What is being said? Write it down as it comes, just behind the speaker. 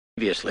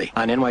Previously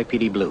on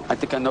NYPD Blue. I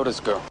think I know this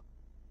girl.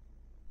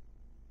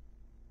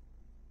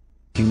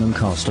 Human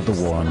cost of the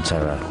War on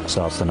Terror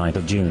starts the 9th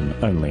of June,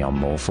 only on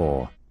More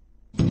 4.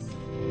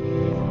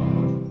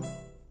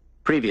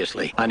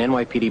 Previously on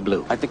NYPD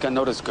Blue. I think I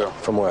know this girl.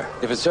 From where?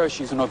 If it's her,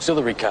 she's an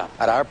auxiliary cop.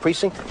 At our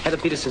precinct? Heather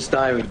Peterson's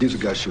diary. These are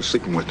guys she was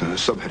sleeping with, and the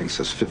subheading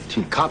says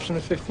 15. Cops in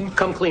the 15?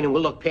 Come clean and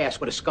we'll look past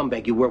what a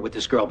scumbag you were with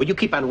this girl. But you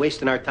keep on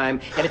wasting our time,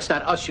 and it's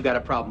not us you got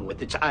a problem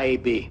with. It's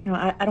IAB. You know,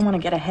 I don't want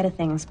to get ahead of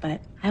things, but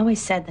I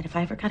always said that if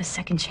I ever got a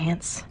second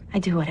chance,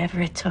 I'd do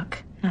whatever it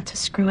took not to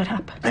screw it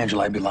up.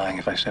 Angela, I'd be lying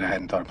if I said I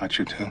hadn't thought about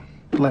you, too.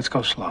 But let's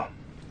go slow.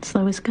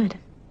 Slow is good.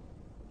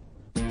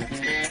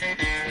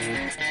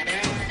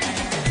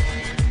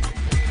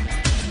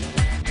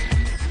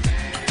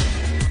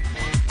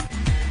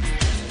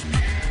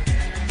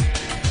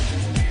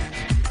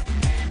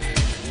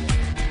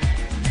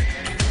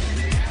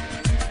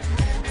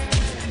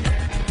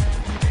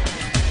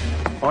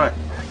 What?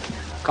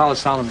 Carla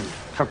Solomon.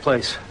 Her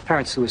place.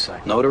 Parent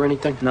suicide. Note or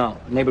anything? No.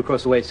 A neighbor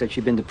across the way said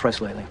she'd been depressed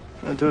lately.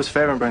 Do us a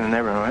favor and bring the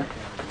neighbor, all right?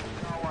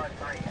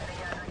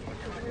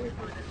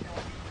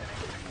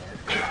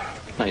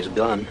 Nice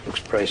gun. Looks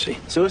pricey.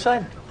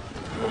 Suicide?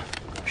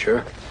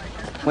 Sure.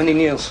 Wendy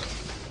Niels.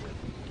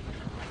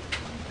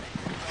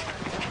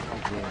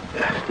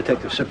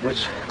 Detective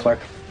Sipowicz, Clark,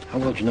 how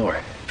well did you know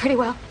her? Pretty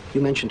well.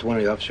 You mentioned to one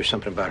of the officers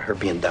something about her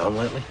being down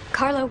lately?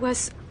 Carla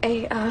was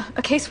a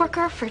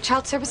caseworker for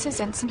child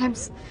services, and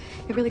sometimes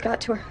it really got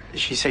to her.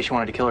 Did she say she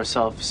wanted to kill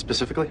herself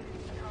specifically?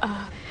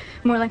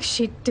 More like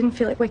she didn't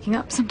feel like waking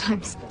up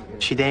sometimes.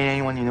 She dated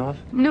anyone you know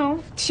of?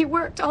 No, she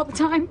worked all the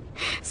time.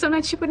 Some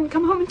nights she wouldn't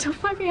come home until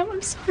 5 a.m.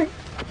 I'm sorry.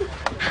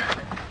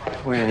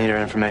 We're gonna need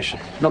her information.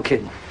 No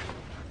kidding.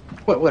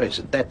 What is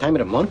it, that time of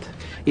the month?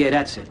 Yeah,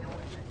 that's it.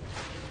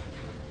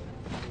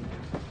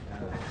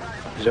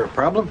 Is there a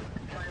problem?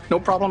 No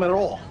problem at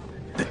all.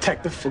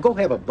 Detective. Well, go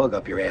have a bug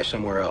up your ass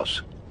somewhere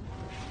else.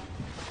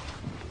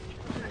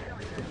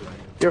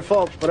 Your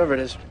fault, whatever it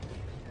is.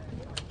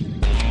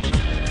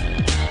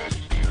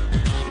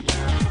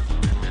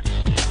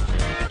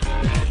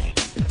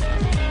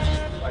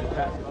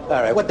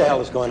 All right, what the hell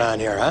is going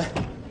on here, huh?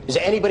 Is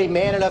anybody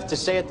man enough to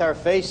say it to our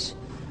face?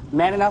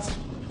 Man enough?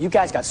 You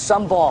guys got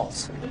some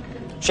balls.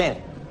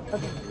 Shannon.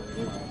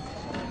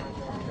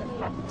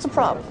 What's the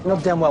problem? You know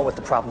damn well what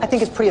the problem is. I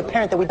think it's pretty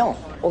apparent that we don't.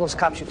 All those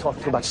cops you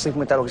talked to about sleeping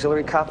with that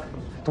auxiliary cop,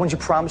 the ones you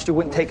promised you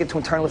wouldn't take it to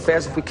internal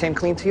affairs if we came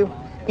clean to you,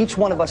 each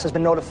one of us has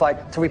been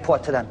notified to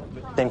report to them.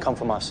 Didn't come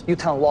from us. You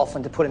tell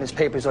Laughlin to put in his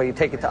papers or you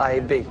take it to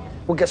IAB.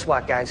 Well, guess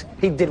what, guys?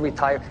 He did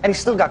retire, and he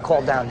still got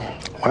called down there.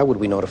 Why would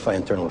we notify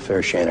internal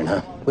affairs, Shannon,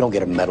 huh? We don't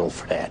get a medal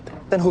for that.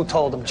 Then who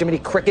told him? Jiminy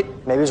Cricket?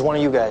 Maybe it was one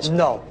of you guys.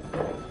 No.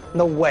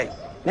 No way.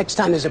 Next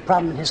time there's a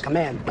problem in his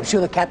command, I'm sure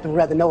the captain would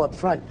rather know up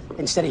front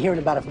instead of hearing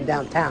about it from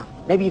downtown.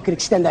 Maybe you could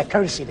extend that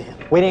courtesy to him.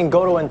 We didn't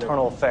go to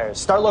internal affairs.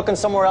 Start looking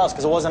somewhere else,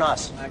 because it wasn't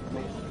us.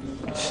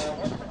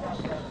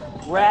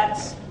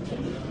 Rats.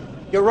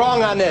 You're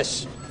wrong on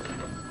this.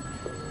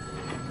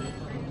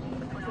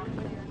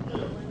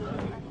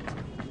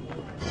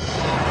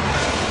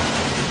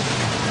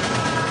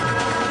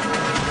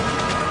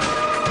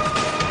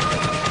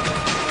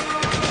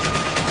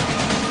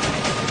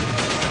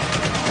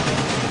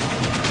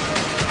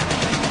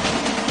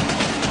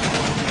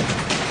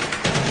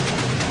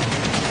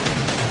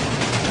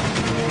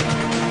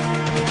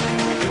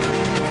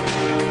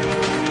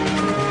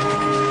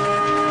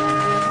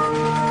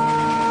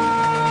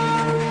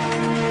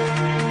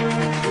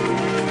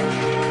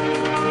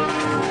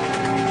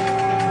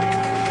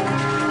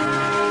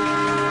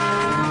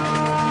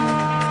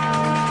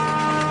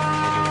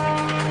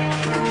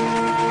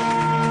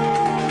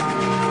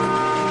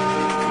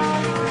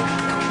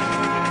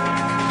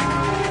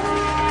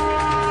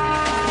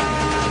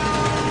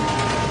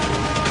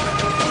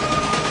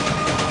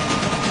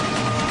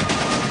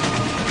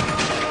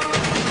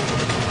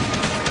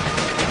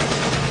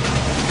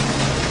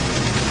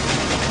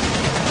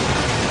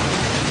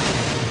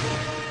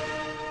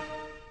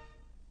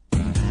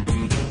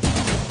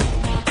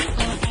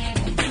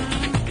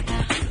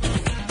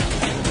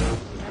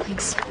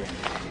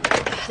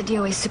 The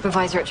DOA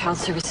supervisor at child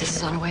services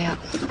is on her way up.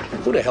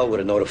 Who the hell would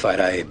have notified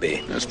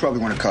IAB? That's probably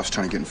one of the cops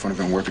trying to get in front of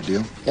him and work a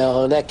deal.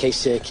 In that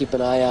case, keep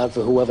an eye out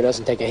for whoever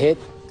doesn't take a hit.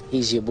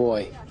 He's your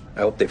boy.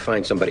 I hope they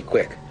find somebody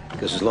quick.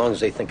 Because as long as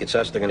they think it's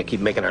us, they're going to keep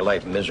making our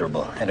life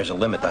miserable. And there's a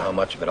limit to how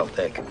much of it I'll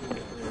take.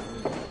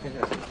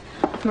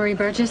 Marie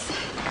Burgess.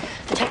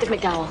 Detective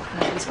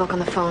McDowell. We spoke on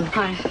the phone.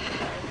 Hi.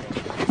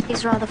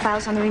 These are all the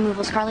files on the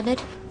removals Carla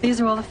did?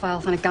 These are all the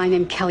files on a guy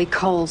named Kelly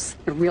Coles,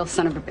 a real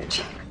son of a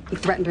bitch. He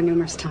threatened her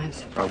numerous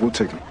times. All right, we'll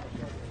take him.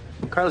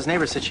 Carla's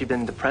neighbor said she'd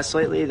been depressed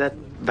lately. That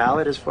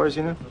valid as far as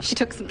you know? She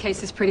took some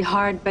cases pretty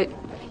hard, but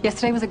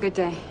yesterday was a good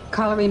day.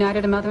 Carla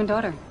reunited a mother and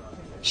daughter.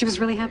 She was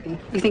really happy.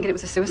 You thinking it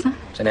was a suicide?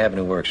 It's an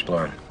avenue we're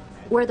exploring.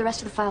 Where are the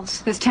rest of the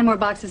files? There's 10 more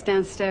boxes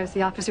downstairs.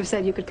 The officer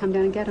said you could come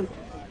down and get them.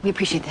 We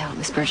appreciate the help,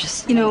 Miss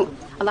Burgess. You know,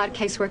 a lot of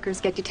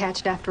caseworkers get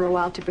detached after a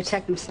while to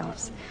protect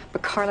themselves.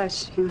 But Carla,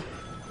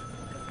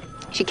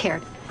 she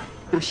cared.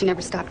 No, she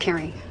never stopped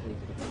caring.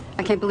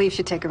 I can't believe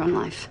she'd take her own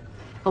life.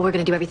 Well, we're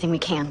gonna do everything we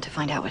can to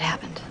find out what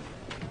happened.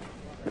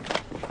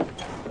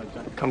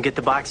 Come get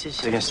the boxes.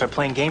 They're gonna start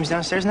playing games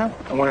downstairs now?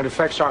 And when it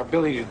affects our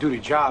ability to do the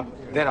job,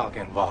 then I'll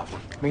get involved.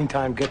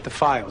 Meantime, get the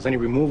files. Any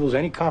removals,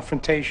 any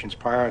confrontations,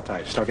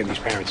 prioritize. Start getting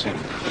these parents in.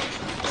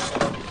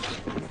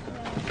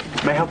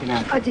 May I help you,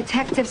 ma'am?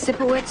 Detective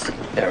Sipowicz?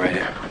 Yeah, right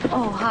here.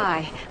 Oh,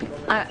 hi.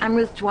 I'm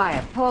Ruth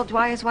Dwyer. Paul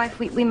Dwyer's wife.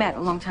 We met a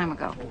long time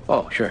ago.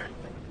 Oh, sure.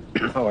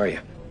 How are you?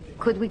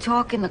 Could we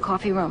talk in the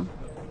coffee room?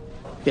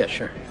 Yeah,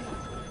 sure.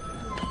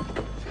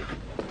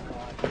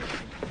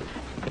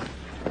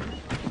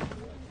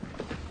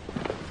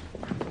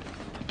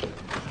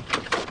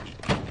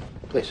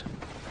 Please.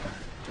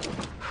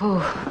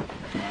 Whew.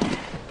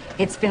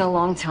 It's been a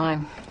long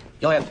time.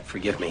 You'll have to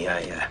forgive me.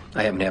 I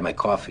haven't had my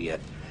coffee yet.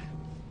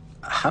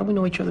 How do we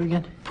know each other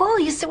again? Paul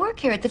used to work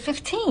here at the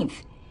 15th.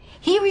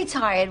 He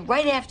retired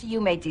right after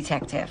you made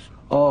detective.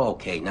 Oh,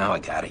 okay. Now I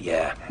got it.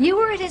 Yeah. You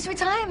were at his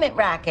retirement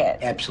racket.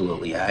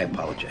 Absolutely. I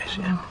apologize.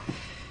 Yeah.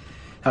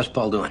 How's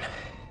Paul doing?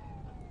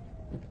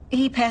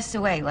 He passed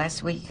away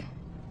last week.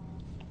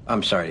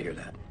 I'm sorry to hear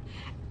that.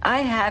 I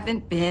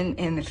haven't been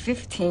in the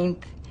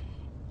 15th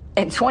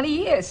in 20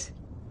 years.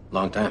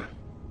 Long time.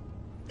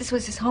 This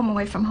was his home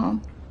away from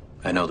home.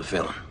 I know the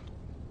feeling.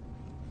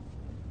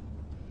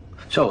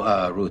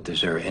 So, Ruth,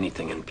 is there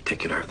anything in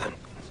particular then?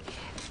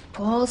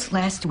 Paul's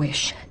last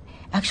wish.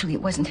 Actually,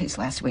 it wasn't his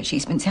last wish.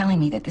 He's been telling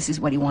me that this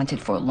is what he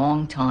wanted for a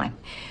long time.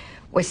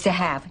 Was to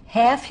have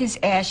half his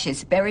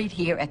ashes buried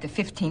here at the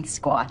 15th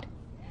Squad.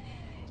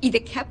 Either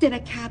kept in a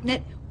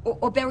cabinet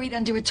or buried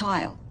under a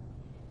tile.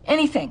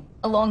 Anything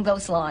along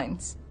those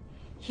lines.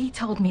 He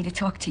told me to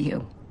talk to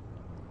you.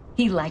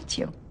 He liked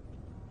you.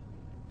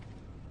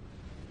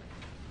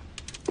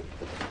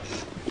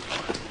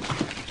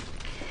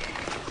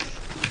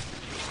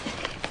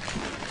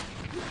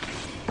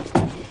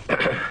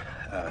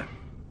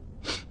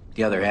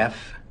 The other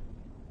half?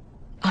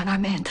 On our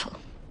mantle.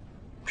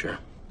 Sure.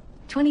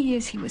 20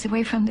 years he was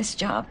away from this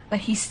job, but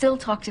he still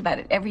talked about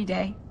it every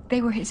day.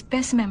 They were his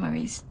best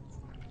memories.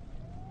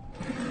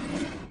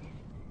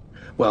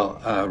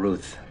 Well,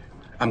 Ruth,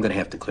 I'm gonna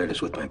have to clear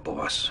this with my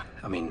boss.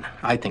 I mean,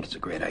 I think it's a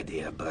great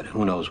idea, but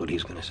who knows what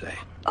he's gonna say.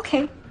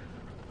 Okay.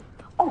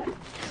 Oh,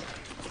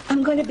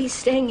 I'm going to be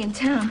staying in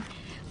town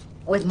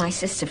with my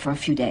sister for a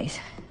few days.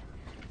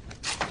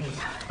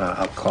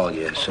 I'll call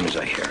you as soon as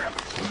I hear.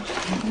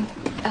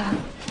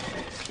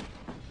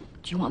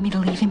 Do you want me to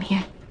leave him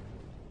here?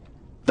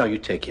 No, you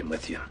take him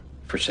with you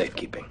for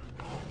safekeeping.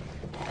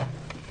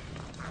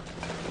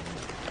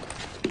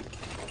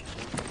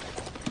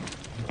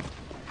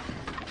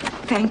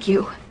 Thank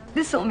you.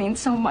 This'll mean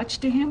so much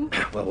to him.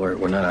 Well,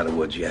 we're not out of the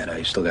woods yet.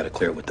 I still got to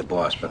clear it with the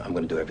boss, but I'm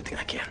going to do everything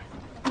I can.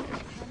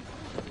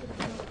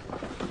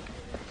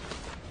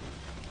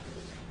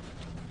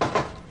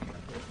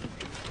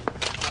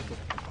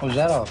 What was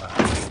that all about?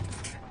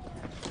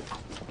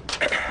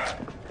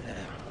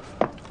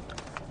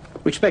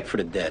 Respect for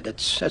the dead.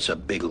 That's a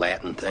big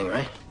Latin thing,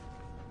 right?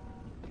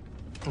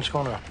 What's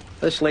going on?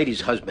 This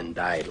lady's husband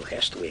died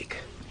last week.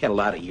 He had a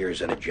lot of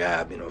years at a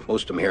job,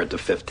 most of them here at the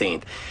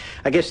 15th.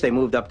 I guess they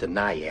moved up to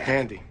Nyack.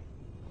 Handy.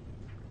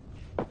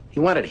 He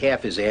wanted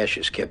half his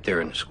ashes kept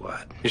there in the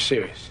squad. You're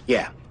serious?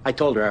 Yeah. I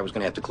told her I was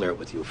going to have to clear it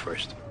with you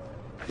first.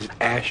 His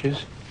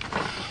ashes?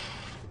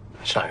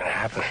 It's not going to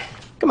happen.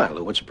 Come on,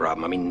 Lou, what's the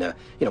problem? I mean,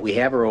 we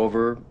have her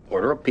over,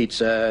 order a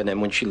pizza, and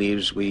then when she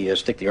leaves, we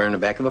stick the urn in the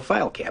back of a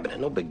file cabinet.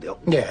 No big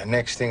deal. Yeah,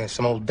 next thing is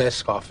some old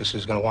desk office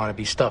is going to want to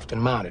be stuffed and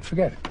mounted.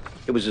 Forget it.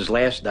 It was his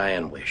last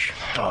dying wish.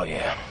 Oh,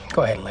 yeah.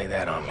 Go ahead and lay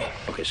that on me.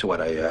 Okay, so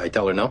what, I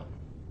tell her no?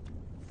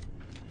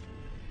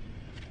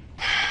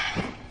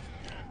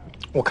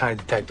 What kind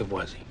of detective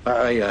was he?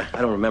 I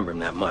don't remember him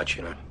that much,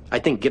 I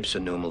think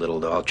Gibson knew him a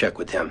little, though. I'll check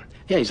with him.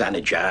 Yeah, he's on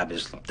the job,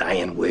 his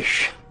dying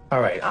wish. All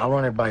right, I'll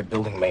run it by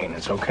building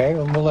maintenance, okay?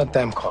 And we'll let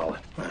them call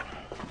it.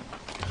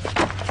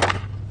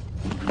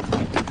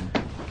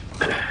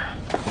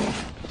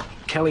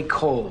 Kelly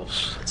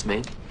Coles. That's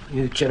me.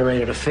 You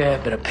generated a fair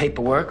bit of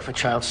paperwork for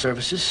child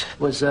services.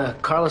 Was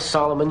Carla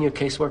Solomon your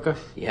caseworker?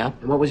 Yeah.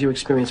 And what was your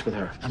experience with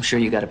her? I'm sure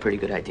you got a pretty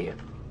good idea.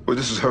 Well,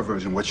 this is her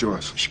version. What's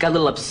yours? She got a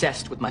little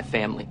obsessed with my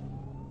family.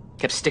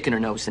 Kept sticking her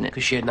nose in it.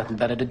 Because she had nothing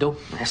better to do?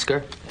 Ask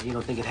her. You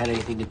don't think it had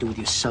anything to do with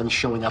your son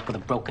showing up with a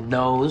broken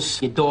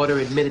nose? Your daughter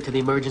admitted to the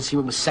emergency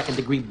room with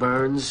second-degree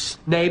burns?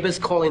 Neighbors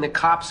calling the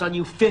cops on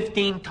you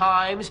 15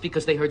 times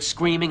because they heard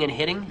screaming and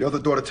hitting? Your other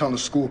daughter telling the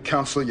school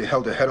counselor you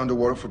held her head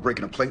underwater for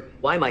breaking a plate?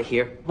 Why am I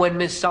here? When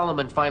Miss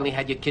Solomon finally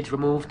had your kids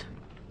removed,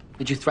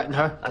 did you threaten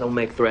her? I don't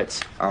make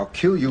threats. I'll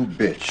kill you,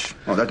 bitch.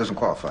 Oh, that doesn't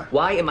qualify.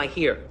 Why am I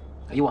here?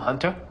 Are you a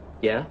hunter?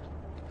 Yeah.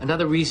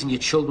 Another reason your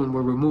children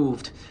were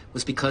removed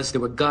was because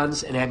there were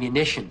guns and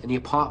ammunition in the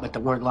apartment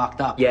that weren't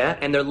locked up. Yeah,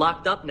 and they're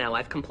locked up now.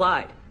 I've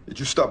complied. Did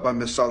you stop by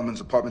Miss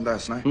Solomon's apartment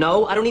last night?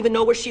 No, I don't even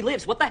know where she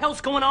lives. What the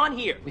hell's going on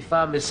here? We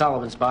found Miss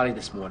Solomon's body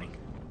this morning.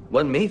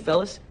 Wasn't me,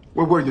 fellas.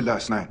 Where were you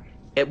last night?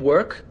 At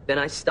work. Then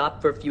I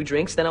stopped for a few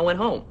drinks, then I went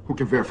home. Who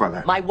can verify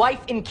that? My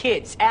wife and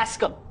kids. Ask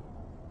them.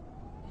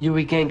 You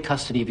regained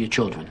custody of your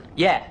children?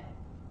 Yeah.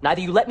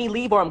 Neither you let me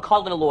leave or I'm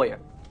calling a lawyer.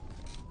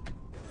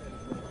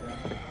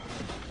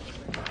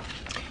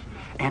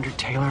 Andrew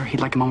Taylor, he'd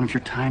like a moment of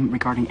your time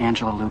regarding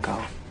Angela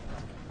Lugo.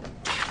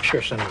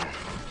 Sure, send him in.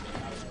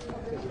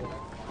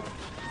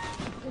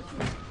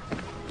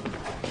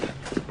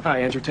 Hi,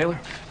 Andrew Taylor.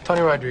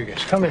 Tony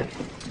Rodriguez, come in.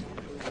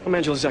 I'm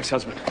Angela's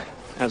ex-husband,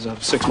 as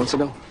of 6 months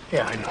ago.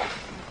 Yeah, I know.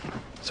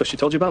 So she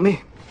told you about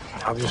me?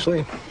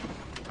 Obviously.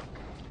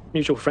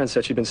 Mutual friend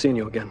said she'd been seeing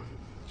you again.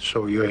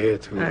 So you're here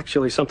to...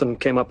 Actually, something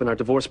came up in our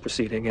divorce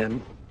proceeding,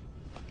 and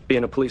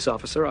being a police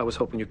officer, I was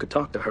hoping you could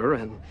talk to her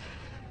and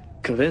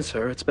convince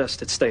her it's best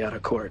to stay out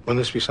of court. Wouldn't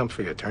this be something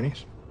for your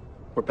attorneys?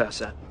 We're past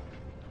that.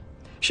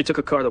 She took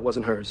a car that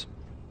wasn't hers,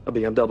 a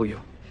BMW.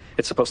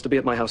 It's supposed to be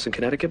at my house in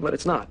Connecticut, but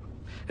it's not.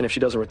 And if she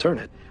doesn't return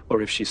it,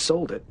 or if she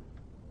sold it,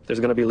 there's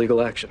going to be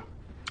legal action.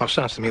 Well,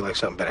 sounds to me like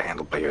something better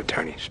handled by your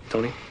attorneys.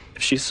 Tony,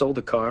 if she sold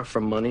the car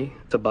for money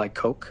to buy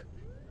coke,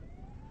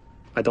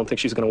 I don't think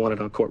she's going to want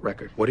it on court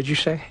record. What did you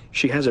say?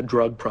 She has a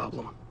drug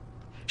problem.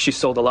 She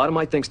sold a lot of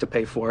my things to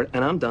pay for it,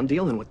 and I'm done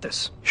dealing with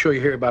this. Sure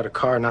you hear about a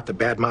car, not the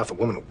badmouth a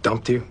woman who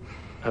dumped you?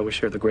 I wish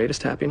her the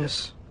greatest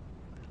happiness.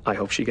 I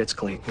hope she gets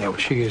clean. Yeah, well,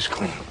 she is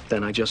clean.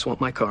 Then I just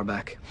want my car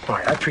back. All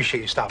right, I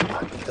appreciate you stopping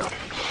by, but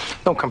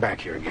don't come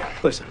back here again.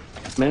 Listen,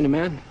 man to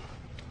man,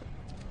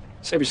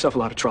 save yourself a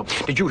lot of trouble.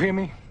 Did you hear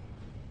me?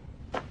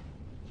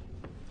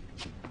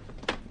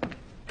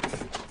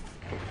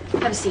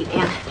 Have a seat,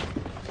 Anne.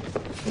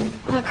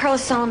 Carla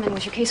Solomon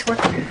was your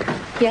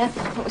caseworker? Yeah?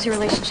 What was your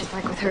relationship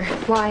like with her?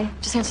 Why?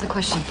 Just answer the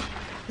question.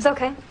 It's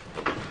okay.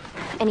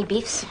 Any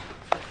beefs?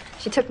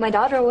 She took my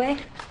daughter away.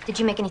 Did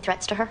you make any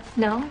threats to her?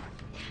 No.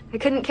 I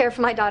couldn't care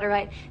for my daughter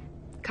right.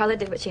 Carla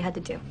did what she had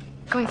to do.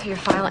 Going through your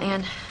file,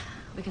 Anne,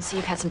 we can see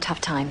you've had some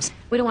tough times.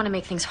 We don't want to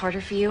make things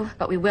harder for you,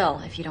 but we will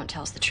if you don't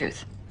tell us the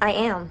truth. I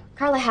am.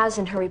 Carla has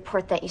in her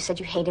report that you said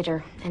you hated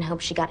her and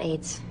hoped she got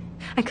AIDS.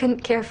 I couldn't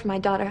care for my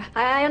daughter.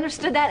 I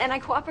understood that, and I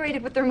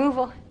cooperated with the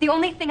removal. The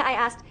only thing I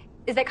asked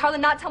is that Carla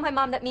not tell my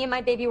mom that me and my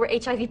baby were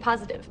HIV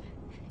positive.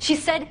 She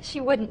said she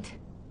wouldn't.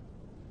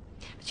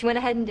 But she went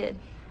ahead and did.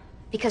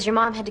 Because your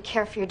mom had to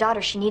care for your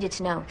daughter, she needed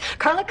to know.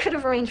 Carla could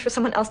have arranged for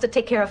someone else to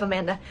take care of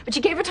Amanda, but she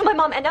gave her to my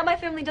mom, and now my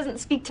family doesn't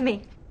speak to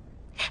me.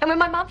 And when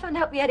my mom found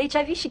out we had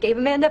HIV, she gave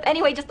Amanda up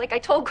anyway, just like I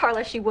told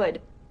Carla she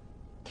would.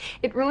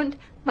 It ruined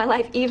my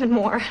life even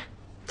more.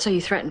 So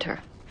you threatened her?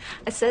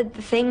 I said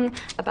the thing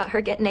about her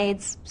getting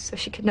AIDS so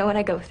she could know what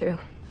I go through.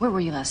 Where were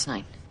you last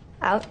night?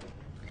 Out.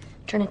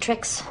 Turning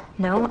tricks?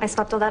 No, I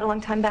stopped all that a long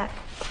time back.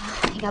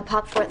 You got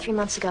popped for it 3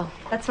 months ago.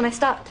 That's when I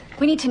stopped.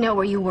 We need to know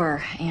where you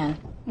were, Anne.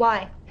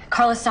 Why?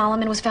 Carla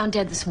Solomon was found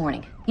dead this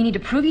morning. You need to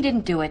prove you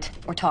didn't do it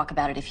or talk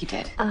about it if you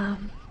did. I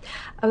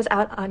was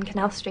out on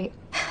Canal Street.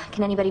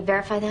 Can anybody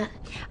verify that?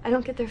 I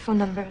don't get their phone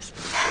numbers.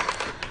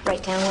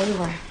 Write down where you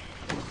were.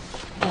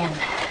 Anne,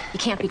 you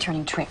can't be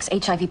turning tricks.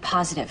 HIV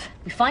positive.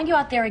 We find you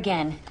out there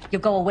again,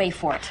 you'll go away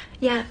for it.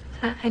 Yeah,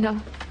 I know.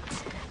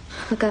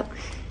 Look up.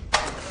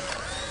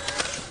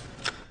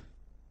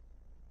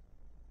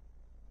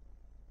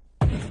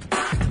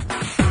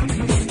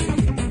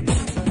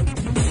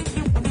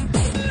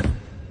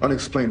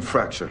 Unexplained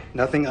fracture.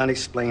 Nothing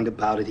unexplained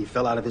about it. He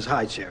fell out of his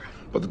high chair.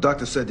 But the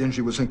doctor said the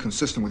injury was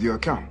inconsistent with your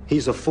account.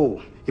 He's a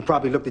fool. He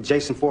probably looked at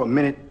Jason for a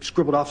minute,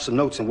 scribbled off some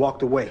notes, and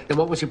walked away. Then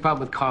what was your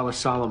problem with Carla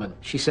Solomon?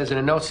 She says in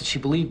her notes that she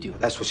believed you.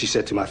 That's what she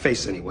said to my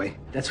face anyway.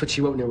 That's what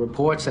she wrote in her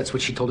reports. That's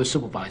what she told her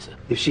supervisor.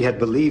 If she had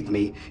believed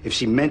me, if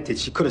she meant it,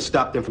 she could have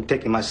stopped them from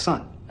taking my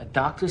son. A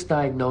doctor's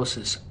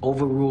diagnosis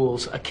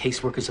overrules a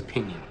caseworker's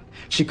opinion.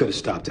 She could have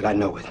stopped it, I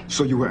know it.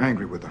 So you were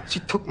angry with her? She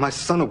took my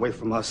son away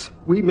from us.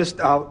 We missed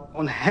out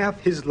on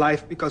half his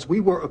life because we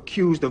were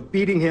accused of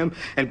beating him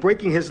and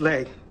breaking his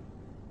leg.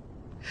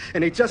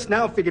 And they just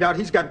now figured out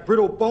he's got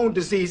brittle bone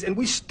disease, and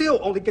we still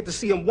only get to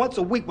see him once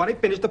a week while they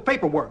finish the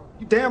paperwork.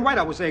 You damn right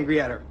I was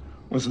angry at her.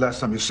 When's the last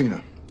time you seen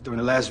her? During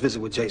the last visit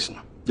with Jason.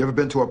 You ever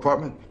been to her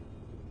apartment?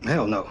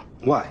 Hell no.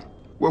 Why?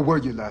 Where were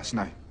you last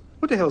night?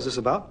 What the hell is this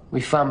about? We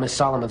found Miss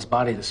Solomon's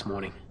body this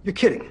morning. You're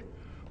kidding.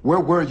 Where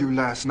were you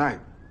last night?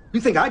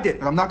 You think I did it?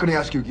 And I'm not going to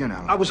ask you again,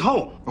 Alan. I was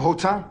home. The whole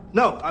time?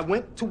 No, I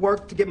went to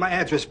work to get my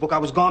address book. I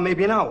was gone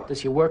maybe an hour.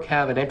 Does your work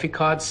have an entry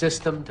card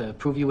system to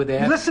prove you were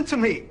there? Listen to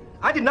me.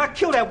 I did not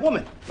kill that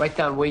woman. Write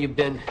down where you've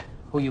been,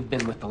 who you've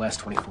been with the last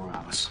 24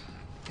 hours.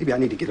 Maybe I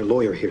need to get a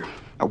lawyer here.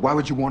 Why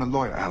would you want a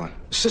lawyer, Alan?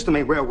 The system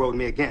ain't railroading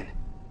me again.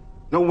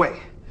 No way.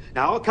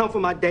 Now, I'll account for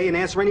my day and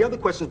answer any other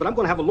questions, but I'm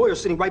going to have a lawyer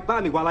sitting right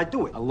by me while I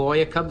do it. A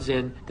lawyer comes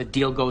in, the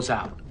deal goes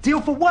out. Deal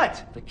for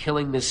what? For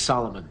killing Miss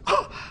Solomon.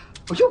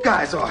 Well, you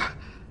guys are.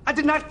 I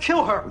did not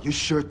kill her. Well, you're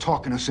sure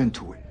talking us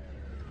into it.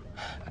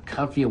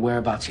 Account for your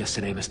whereabouts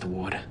yesterday, Mr.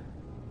 Ward.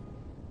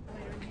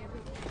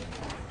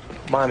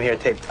 Mom here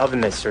taped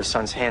oven mitts to her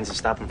son's hands to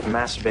stop him from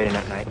masturbating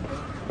at night.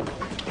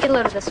 Get a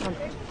load of this one.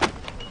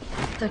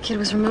 The kid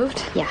was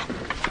removed? Yeah.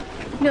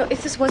 You know,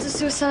 if this was a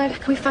suicide,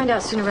 can we find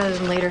out sooner rather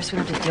than later so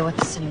we don't have to deal with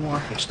this anymore?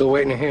 I'm still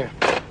waiting to hear.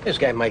 This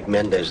guy Mike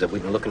Mendez that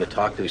we've been looking to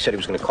talk to, he said he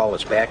was going to call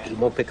us back. He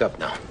won't pick up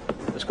now.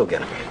 Let's go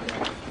get him.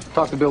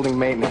 Talk to building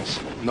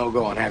maintenance. No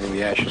go on having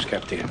the ashes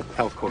kept here.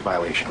 Health code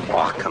violation.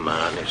 Oh, come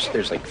on.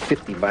 There's like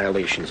 50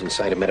 violations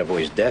inside of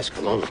Medavoy's desk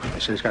alone. I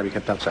said it's got to be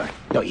kept outside.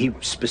 No, he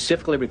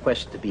specifically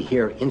requested to be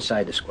here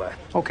inside the squad.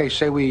 Okay,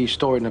 say we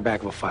store it in the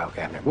back of a file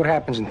cabinet. What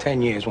happens in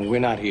 10 years when we're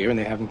not here and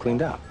they haven't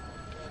cleaned out?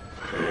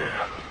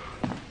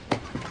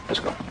 Let's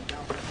go.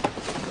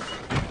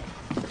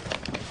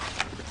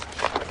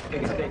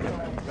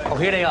 Oh,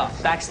 here they are.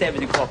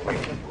 Backstabbers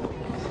Incorporated.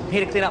 I'm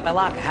here to clean out my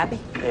locker. Happy?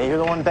 Yeah, you're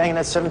the one banging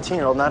that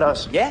 17-year-old, not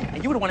us. Yeah?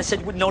 And you were the one that said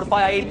you wouldn't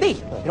notify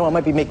IAB. You know, I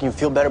might be making you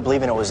feel better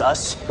believing it was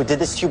us who did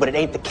this to you, but it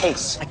ain't the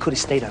case. I could have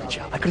stayed on the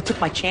job. I could have took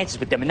my chances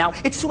with them, and now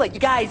it's too late. You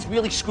guys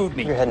really screwed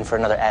me. You're heading for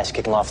another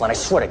ass-kicking offline, I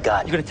swear to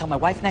God. You gonna tell my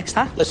wife next,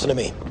 huh? Listen to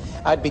me.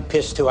 I'd be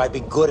pissed, too. I'd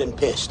be good and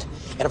pissed.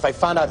 And if I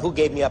found out who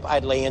gave me up,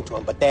 I'd lay into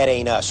him. But that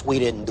ain't us. We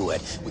didn't do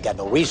it. We got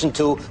no reason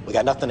to. We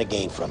got nothing to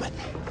gain from it.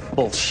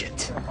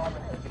 Bullshit.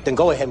 Then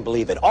go ahead and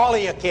believe it. All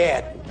of you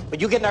can. But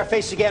you get in our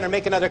face again or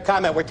make another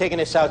comment, we're taking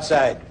this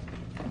outside.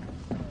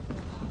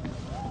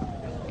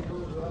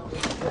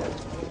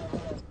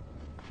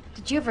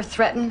 Did you ever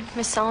threaten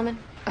Miss Solomon?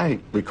 I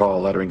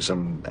recall uttering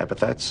some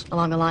epithets.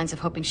 Along the lines of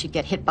hoping she'd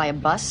get hit by a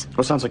bus?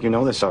 Well, sounds like you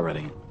know this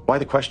already. Why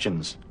the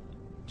questions?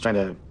 Trying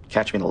to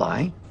catch me in a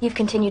lie? You've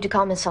continued to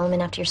call Miss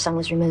Solomon after your son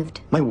was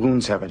removed. My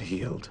wounds haven't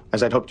healed,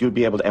 as I'd hoped you'd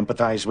be able to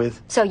empathize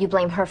with. So you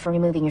blame her for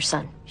removing your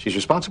son? She's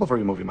responsible for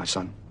removing my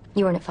son.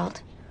 You weren't at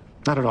fault?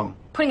 Not at all.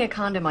 Putting a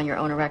condom on your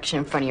own erection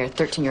in front of your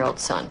 13-year-old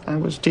son. I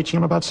was teaching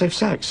him about safe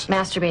sex.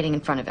 Masturbating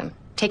in front of him.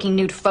 Taking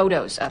nude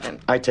photos of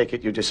him. I take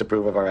it you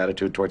disapprove of our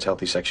attitude towards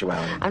healthy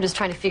sexuality. I'm just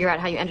trying to figure out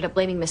how you ended up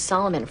blaming Miss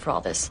Solomon for all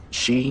this.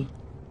 She,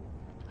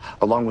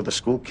 along with the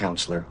school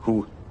counselor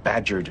who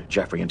badgered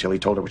Jeffrey until he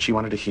told her what she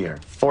wanted to hear,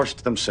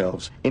 forced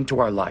themselves into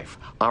our life,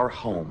 our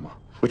home,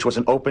 which was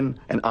an open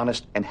and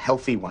honest and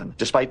healthy one,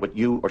 despite what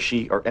you or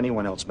she or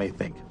anyone else may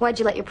think. Why'd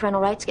you let your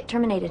parental rights get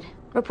terminated?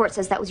 Report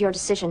says that was your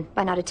decision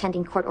by not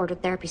attending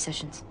court-ordered therapy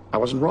sessions. I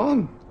wasn't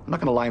wrong. I'm not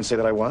going to lie and say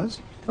that I was.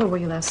 Where were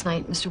you last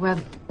night, Mr.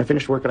 Webb? I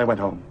finished work and I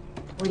went home.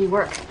 Where do you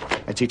work?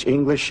 I teach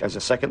English as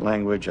a second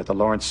language at the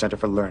Lawrence Center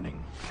for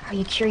Learning. Are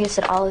you curious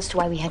at all as to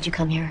why we had you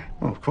come here?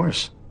 Oh, of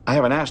course. I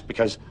haven't asked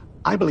because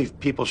I believe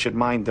people should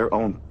mind their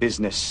own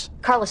business.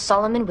 Carla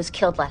Solomon was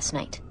killed last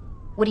night.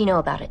 What do you know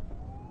about it?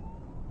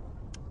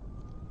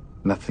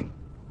 Nothing.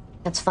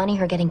 That's funny,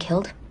 her getting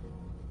killed?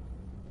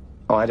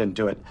 Oh, I didn't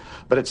do it.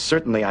 But it's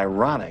certainly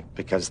ironic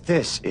because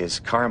this is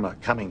karma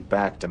coming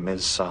back to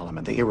Ms.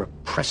 Solomon, the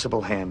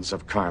irrepressible hands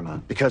of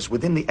karma. Because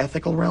within the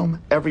ethical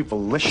realm, every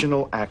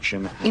volitional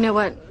action... You know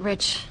what,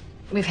 Rich?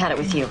 We've had it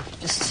with you.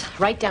 Just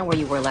write down where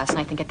you were last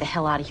night and get the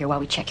hell out of here while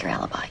we check your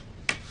alibi.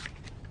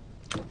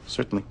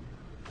 Certainly.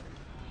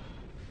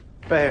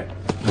 Right here.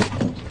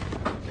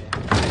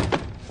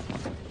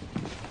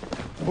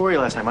 Where were you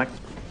last night, Mike?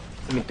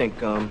 Let me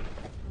think,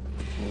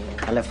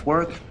 I left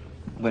work,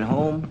 went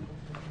home.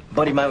 A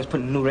buddy of mine was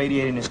putting a new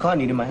radiator in his car,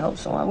 needed my help,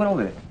 so I went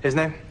over there. His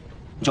name?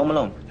 Joe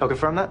Malone. He'll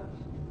confirm that?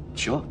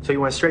 Sure. So you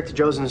went straight to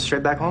Joe's and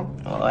straight back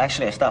home? Oh,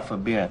 actually, I stopped for a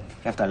beer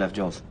after I left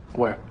Joe's.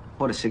 Where?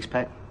 Bought a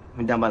six-pack.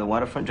 Went down by the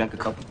waterfront, drank a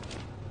couple.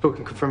 Who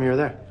can confirm you were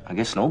there? I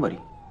guess nobody.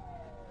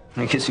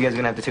 I guess you guys are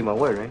gonna have to take my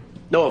word, right?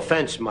 No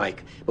offense,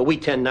 Mike, but we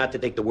tend not to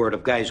take the word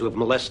of guys who have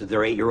molested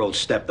their 8-year-old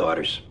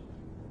stepdaughters.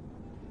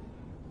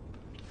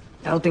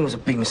 I don't think it was a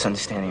big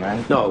misunderstanding,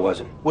 right? No, it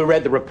wasn't. We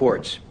read the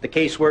reports. The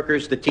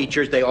caseworkers, the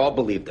teachers, they all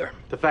believed her.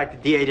 The fact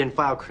that DA didn't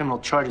file criminal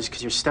charges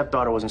because your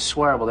stepdaughter wasn't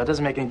swearable, that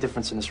doesn't make any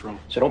difference in this room.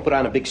 So don't put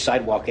on a big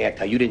sidewalk act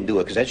how you didn't do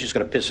it, because that's just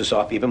going to piss us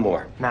off even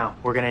more. Now,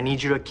 we're going to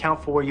need you to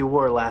account for where you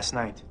were last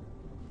night.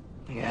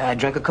 Yeah, I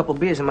drank a couple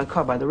beers in my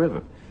car by the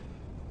river.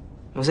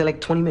 I was there like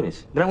 20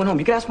 minutes. Then I went home.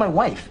 You can ask my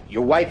wife.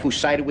 Your wife who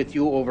sided with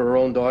you over her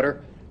own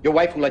daughter? Your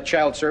wife who let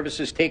child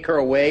services take her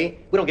away?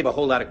 We don't give a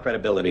whole lot of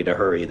credibility to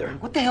her either.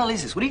 What the hell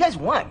is this? What do you guys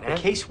want, man?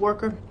 The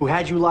caseworker who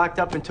had you locked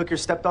up and took your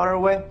stepdaughter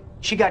away,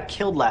 she got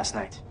killed last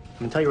night. I'm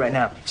going to tell you right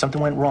now, if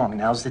something went wrong,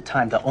 now's the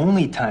time, the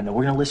only time that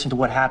we're going to listen to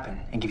what happened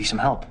and give you some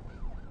help.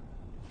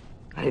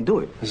 I didn't do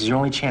it. This is your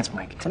only chance,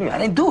 Mike. Tell you, I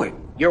didn't do it.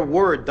 Your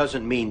word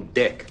doesn't mean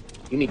dick.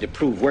 You need to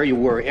prove where you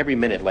were every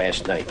minute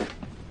last night.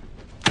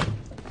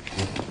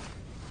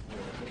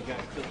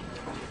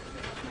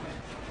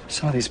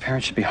 Some of these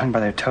parents should be hung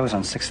by their toes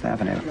on 6th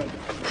Avenue.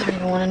 I don't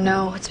even want to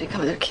know what's become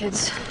of their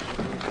kids.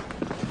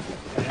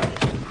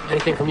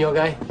 Anything from your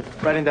guy?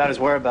 Writing down his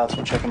whereabouts.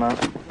 We'll check him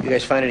out. You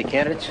guys find any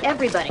candidates?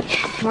 Everybody.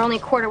 We're only a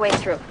quarter way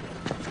through.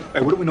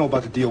 Hey, what do we know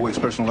about the DOA's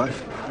personal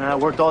life?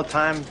 Worked all the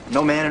time.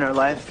 No man in her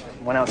life.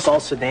 Went out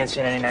salsa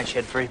dancing any night she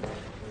had free.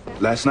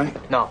 Last night?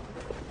 No.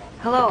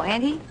 Hello,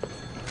 Andy?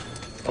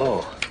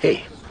 Oh,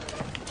 hey.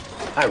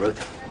 Hi,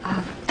 Ruth.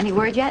 Any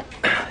word yet?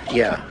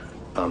 Yeah.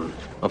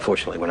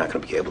 Unfortunately, we're not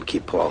going to be able to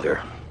keep Paul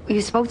here.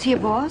 You spoke to your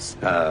boss?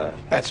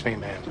 That's me,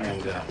 ma'am.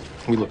 And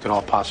we looked at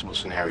all possible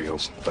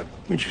scenarios, but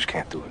we just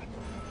can't do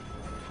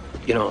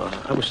it. You know,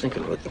 I was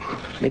thinking, Ruth,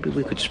 maybe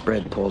we could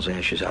spread Paul's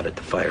ashes out at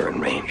the firing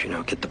range, you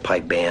know, get the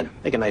pipe band,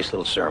 make a nice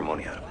little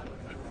ceremony out of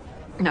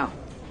it. No,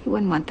 he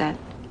wouldn't want that.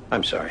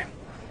 I'm sorry.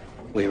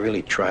 We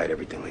really tried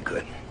everything we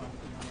could.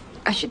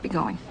 I should be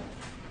going.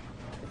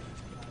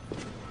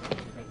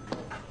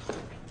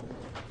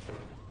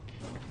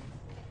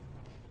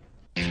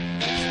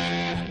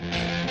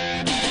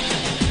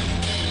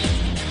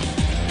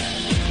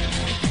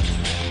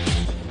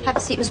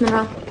 Have a seat, Miss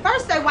Monroe.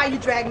 First say why you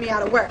dragged me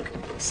out of work.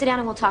 Sit down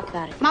and we'll talk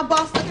about it. My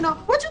boss looking on.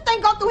 What you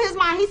think go through his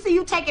mind? He see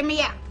you taking me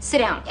out. Sit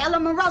down. Ella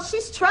Monroe,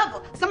 she's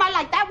trouble. Somebody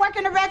like that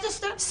working the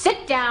register?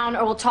 Sit down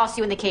or we'll toss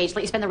you in the cage.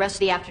 Let you spend the rest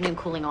of the afternoon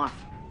cooling off.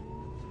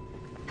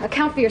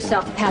 Account for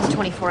yourself the past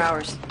 24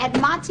 hours. At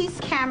Monty's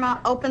camera,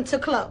 open to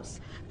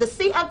close. The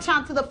sea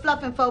uptown to the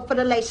fluff and fold for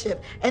the late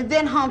shift. And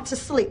then home to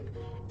sleep.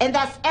 And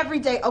that's every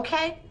day,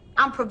 okay?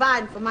 I'm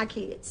providing for my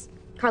kids.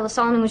 Carla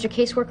Solomon was your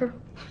caseworker?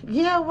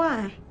 Yeah,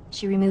 why?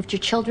 She removed your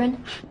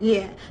children?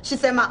 Yeah. She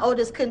said my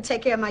oldest couldn't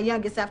take care of my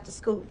youngest after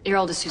school. Your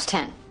oldest, who's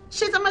 10?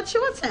 She's a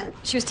mature 10.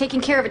 She was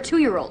taking care of a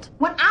 2-year-old.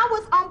 When I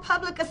was on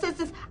public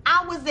assistance,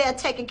 I was there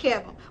taking care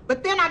of them.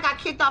 But then I got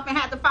kicked off and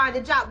had to find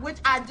a job, which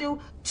I do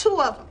 2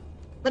 of them.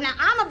 But now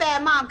I'm a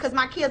bad mom because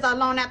my kids are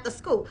alone after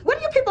school. What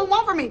do you people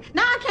want from me?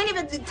 Now I can't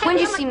even take When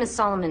did you see Miss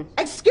Solomon?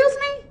 Excuse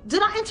me?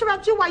 Did I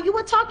interrupt you while you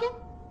were talking?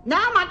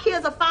 Now my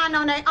kids are fine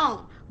on their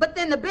own. But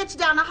then the bitch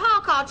down the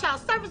hall called child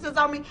services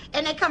on me,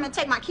 and they come and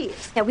take my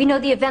kids. Yeah, we know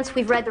the events.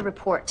 We've read the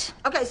report.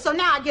 Okay, so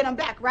now I get them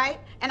back, right?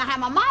 And I have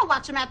my mom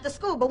watch them after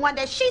school, but one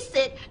day she's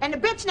sick, and the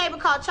bitch neighbor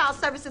called child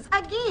services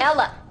again.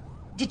 Ella,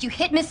 did you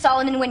hit Miss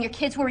Solomon when your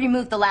kids were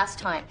removed the last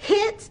time?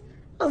 Hit?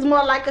 It was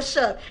more like a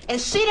shove. And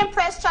she didn't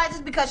press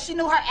charges because she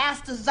knew her ass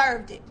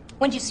deserved it.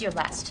 When did you see her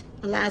last?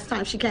 The last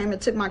time she came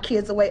and took my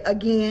kids away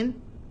again.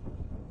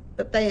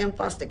 But they in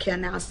foster care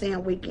now,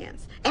 seeing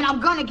weekends. And I'm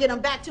gonna get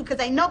them back too,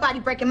 because ain't nobody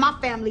breaking my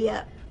family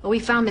up. Well, we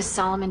found Miss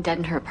Solomon dead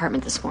in her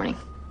apartment this morning.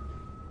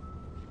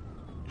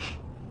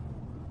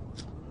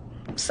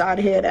 I'm sorry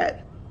to hear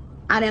that.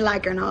 I didn't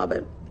like her and all, but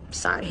I'm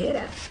sorry to hear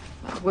that.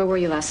 Where were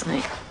you last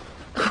night?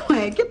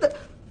 Wait, you thinking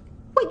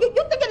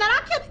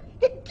that I killed?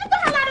 Get the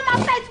hell out of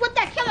my face with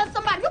that killing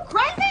somebody. You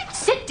crazy?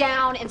 Sit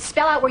down and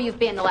spell out where you've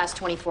been the last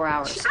 24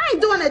 hours. I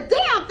ain't doing a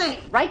damn thing.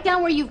 Write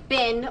down where you've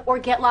been or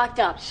get locked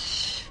up.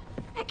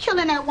 I'm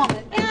killing that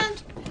woman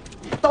and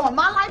throwing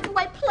my life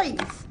away, please.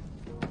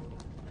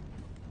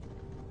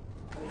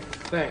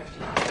 Thanks.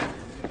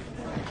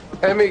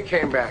 Emmy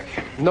came back.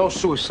 No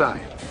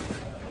suicide.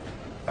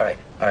 All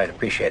right,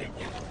 appreciate it.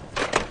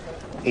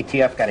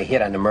 ATF got a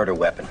hit on the murder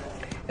weapon.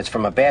 It's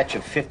from a batch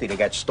of 50 that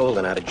got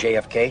stolen out of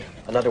JFK.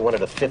 Another one of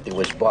the 50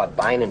 was bought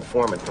by an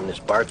informant from this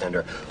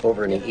bartender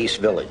over in the East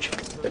Village.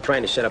 They're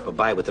trying to set up a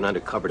buy with an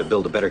undercover to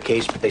build a better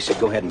case, but they said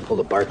go ahead and pull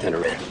the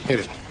bartender in.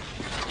 Hit it.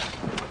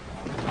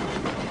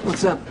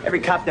 What's up?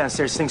 Every cop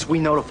downstairs thinks we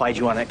notified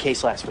you on that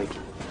case last week.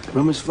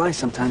 Rumors fly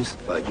sometimes.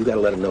 But you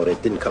gotta let them know that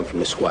it didn't come from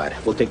the squad.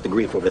 We'll take the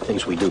grief over the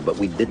things we do, but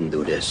we didn't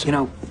do this. You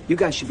know, you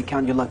guys should be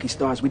counting your lucky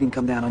stars we didn't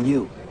come down on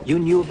you. You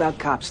knew about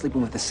cops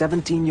sleeping with a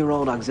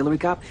 17-year-old auxiliary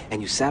cop,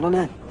 and you sat on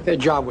that? Their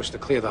job was to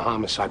clear the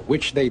homicide,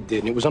 which they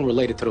did, and it was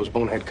unrelated to those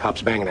bonehead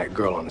cops banging that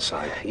girl on the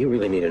side. You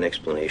really need an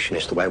explanation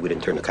as to why we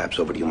didn't turn the cops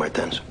over to you,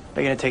 Martens.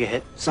 Are you gonna take a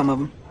hit? Some of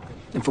them.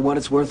 And for what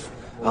it's worth,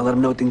 I'll let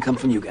them know it didn't come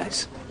from you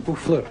guys. Who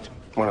flipped?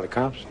 One of the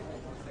cops?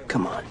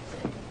 Come on.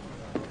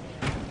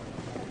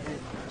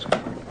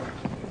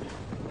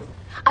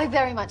 I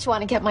very much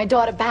want to get my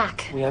daughter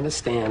back. We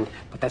understand,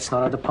 but that's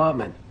not our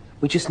department.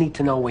 We just need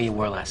to know where you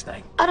were last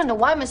night. I don't know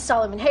why Miss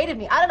Solomon hated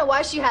me. I don't know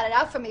why she had it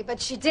out for me, but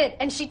she did.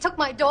 And she took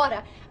my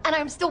daughter, and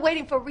I'm still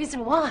waiting for a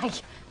reason why.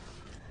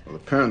 Well,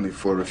 apparently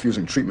for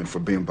refusing treatment for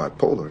being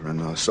bipolar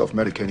and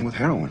self-medicating with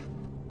heroin.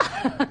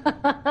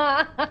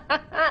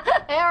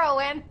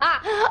 Heroin.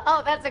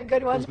 Oh, that's a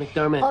good one. Ms.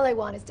 McDermott. All I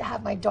want is to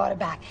have my daughter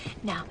back.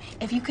 Now,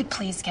 if you could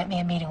please get me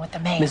a meeting with the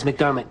mayor. Ms.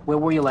 McDermott, where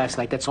were you last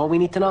night? That's all we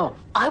need to know.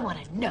 I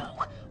want to know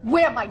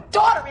where my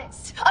daughter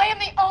is. I am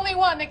the only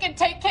one that can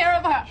take care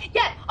of her.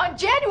 Yet, on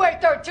January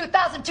 3rd,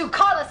 2002,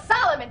 Carla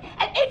Solomon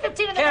at 8:15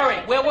 in the Carrie,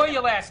 morning. where were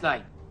you last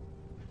night?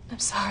 I'm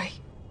sorry.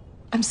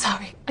 I'm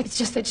sorry. It's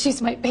just that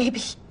she's my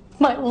baby,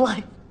 my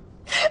life.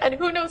 And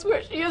who knows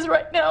where she is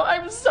right now.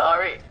 I'm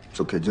sorry. It's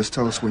okay, just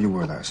tell us where you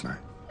were last night.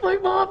 My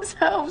mom's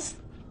house.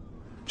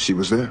 She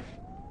was there?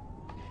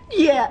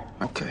 Yeah.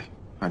 Okay. All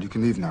right, you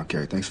can leave now,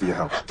 Carrie. Thanks for your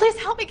help. Please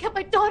help me get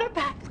my daughter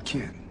back. I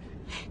can't.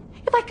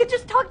 If I could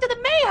just talk to the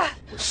mayor.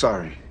 We're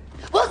sorry.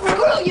 Well,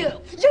 screw you.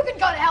 You can go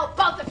to hell,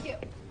 both of you.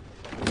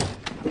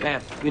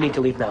 Ma'am, you need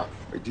to leave now.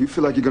 Wait, do you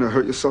feel like you're gonna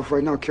hurt yourself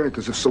right now, Carrie?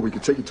 Because if so, we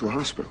could take you to a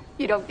hospital.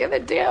 You don't give a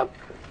damn.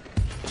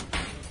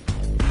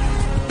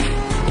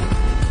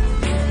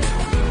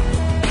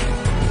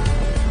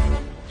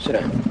 Sit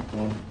down.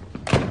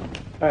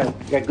 All right,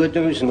 we got good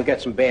news and we got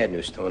some bad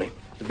news, Tony.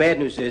 The bad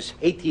news is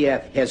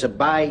ATF has a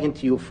buy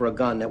into you for a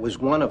gun that was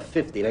one of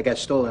 50 that got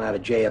stolen out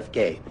of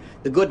JFK.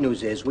 The good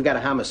news is we got a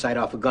homicide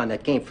off a gun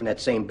that came from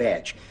that same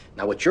batch.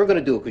 Now, what you're going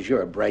to do, because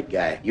you're a bright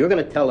guy, you're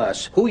going to tell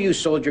us who you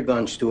sold your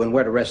guns to and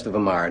where the rest of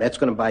them are. That's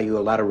going to buy you a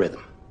lot of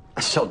rhythm.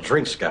 I sell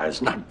drinks,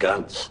 guys, not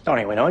guns.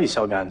 Tony, we know you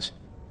sell guns.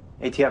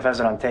 ATF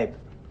has it on tape.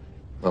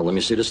 Well, let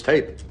me see this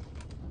tape.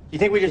 You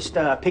think we just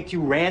picked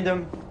you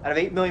random? Out of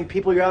 8 million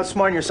people, you're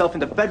outsmarting yourself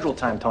into federal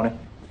time, Tony.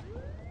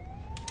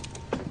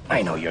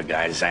 I know your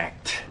guys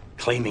act.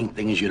 Claiming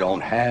things you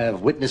don't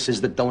have,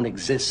 witnesses that don't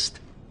exist.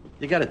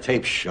 You got a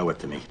tape, show it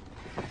to me.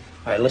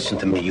 All right, listen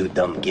to me, you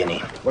dumb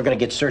guinea. We're gonna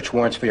get search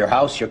warrants for your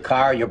house, your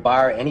car, your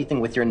bar, anything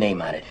with your name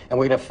on it. And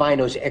we're gonna find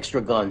those extra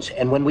guns.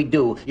 And when we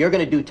do, you're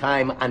gonna do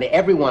time on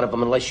every one of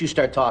them unless you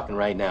start talking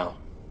right now.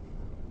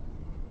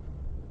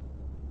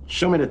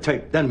 Show me the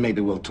tape, then maybe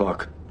we'll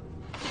talk.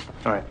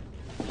 All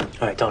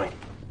right, Tony.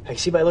 I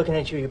see by looking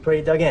at you, you're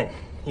pretty dug in.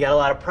 You got a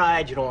lot of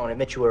pride. You don't want to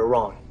admit you were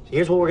wrong. So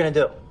here's what we're gonna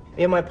do.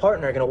 Me and my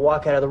partner are gonna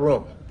walk out of the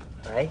room.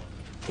 All right?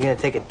 You're gonna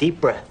take a deep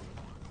breath.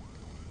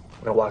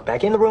 We're gonna walk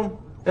back in the room.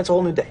 That's a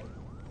whole new day.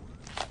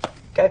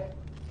 Okay?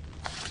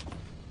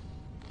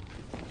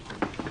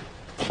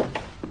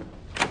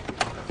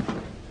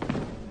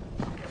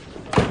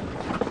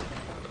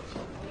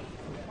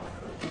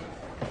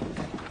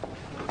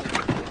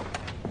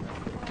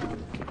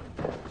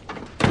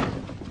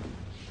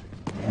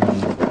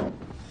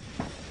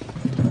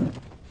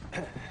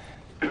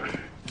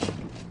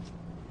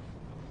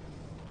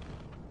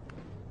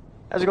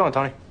 How's it going,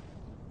 Tony?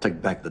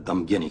 Take back the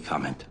dumb guinea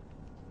comment.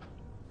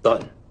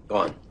 Done.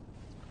 Gone.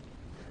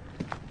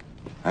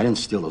 I didn't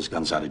steal those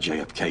guns out of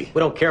JFK. We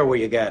don't care where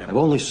you got them. I've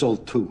only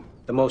sold 2.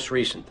 The most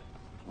recent.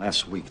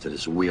 Last week to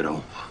this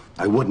weirdo.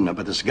 I wouldn't have,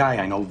 but this guy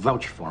I know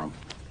vouched for him.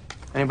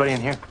 Anybody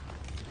in here?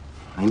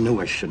 I knew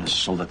I shouldn't have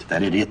sold it to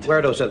that idiot. Where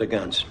are those other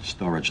guns?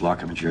 Storage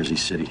locker in Jersey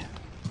City.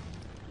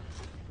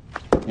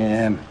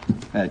 Yeah,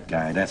 that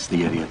guy, that's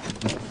the idiot.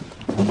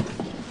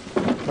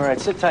 All right,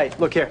 sit tight.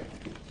 Look here.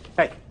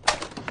 Hey.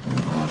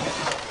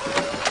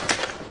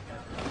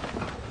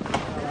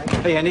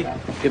 Hey, Andy.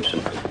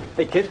 Gibson.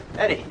 Hey, kid.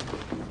 Eddie.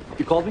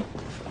 You called me?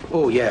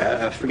 Oh,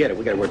 yeah, forget it.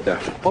 We got it worked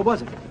out. What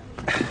was it?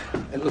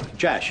 Look,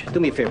 Josh, do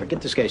me a favor.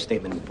 Get this guy's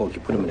statement in the poke. You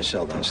put him in a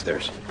cell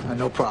downstairs.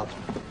 No problem.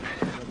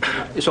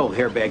 This old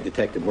hairbag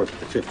detective worked at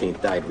the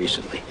 15th died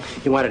recently.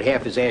 He wanted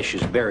half his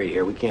ashes buried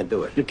here. We can't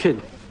do it. You're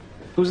kidding.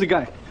 Who's the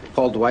guy?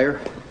 Paul Dwyer.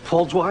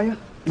 Paul Dwyer?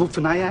 Moved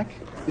to Nyack?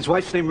 His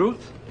wife's name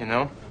Ruth? You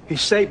know? He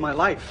saved my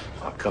life.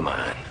 Oh, come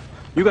on.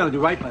 You gotta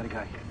do right by the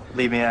guy.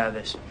 Leave me out of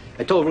this.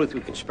 I told Ruth we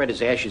could spread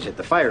his ashes at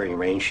the firing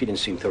range. She didn't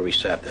seem too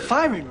receptive.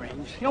 Firing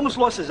range? He almost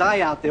lost his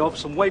eye out there over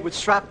some wayward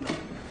shrapnel.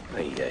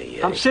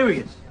 I'm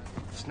serious.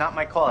 It's not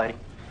my call, Eddie.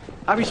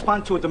 I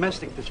respond to a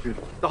domestic dispute.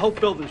 The whole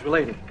building's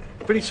related.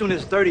 Pretty soon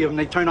there's 30 of them,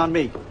 they turn on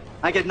me.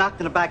 I get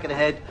knocked in the back of the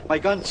head, my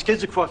gun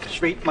skids across the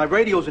street, my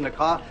radio's in the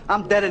car,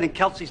 I'm deader than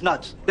Kelsey's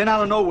nuts. Then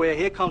out of nowhere,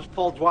 here comes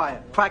Paul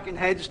Dwyer, cracking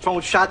heads,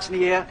 throwing shots in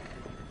the air.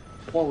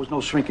 Paul was no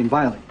shrinking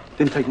violet.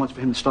 Didn't take much for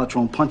him to start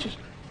throwing punches.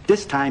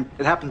 This time,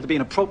 it happened to be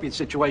an appropriate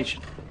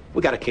situation.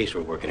 We got a case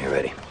we're working here,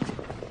 Eddie.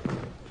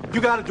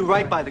 You gotta do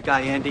right by the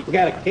guy, Andy. We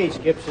got a case,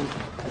 Gibson.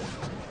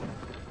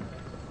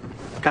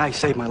 The guy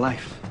saved my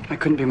life. I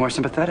couldn't be more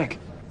sympathetic.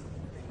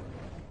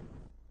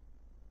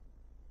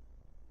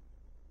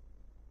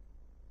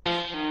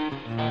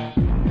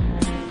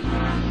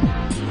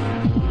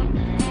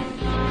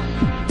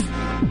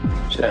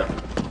 Sit down.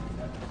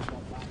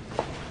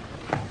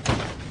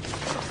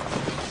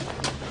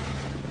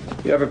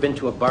 You ever been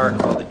to a bar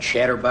called the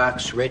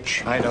Chatterbox,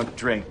 Rich? I don't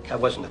drink.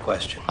 That wasn't the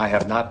question. I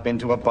have not been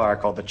to a bar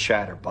called the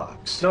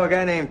Chatterbox. Know a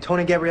guy named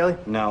Tony Gabrielli?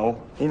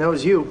 No. He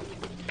knows you.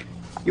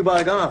 You bought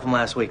a gun off him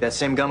last week. That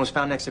same gun was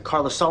found next to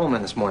Carla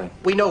Solomon this morning.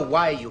 We know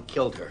why you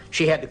killed her.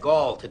 She had the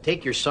gall to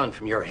take your son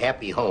from your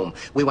happy home.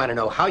 We want to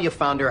know how you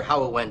found her,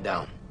 how it went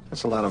down.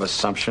 That's a lot of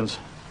assumptions.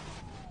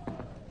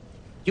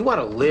 You want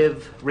to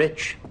live,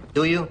 Rich?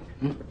 Do you?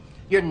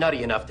 You're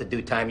nutty enough to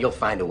do time. You'll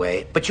find a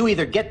way. But you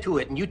either get to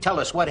it and you tell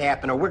us what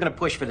happened, or we're going to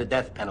push for the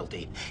death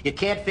penalty. You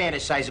can't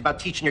fantasize about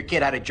teaching your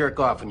kid how to jerk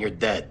off when you're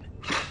dead.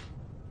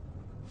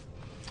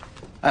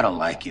 I don't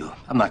like you.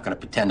 I'm not going to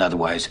pretend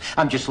otherwise.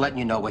 I'm just letting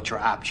you know what your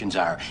options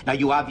are. Now,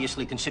 you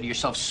obviously consider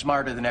yourself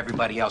smarter than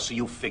everybody else, so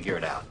you figure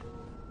it out.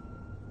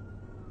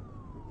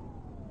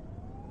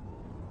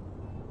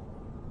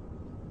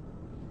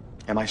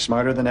 Am I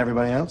smarter than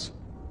everybody else?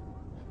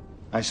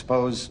 I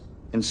suppose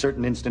in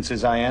certain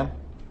instances I am.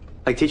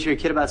 Like teaching your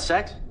kid about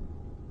sex?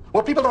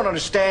 What people don't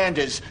understand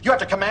is you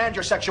have to command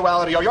your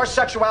sexuality or your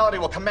sexuality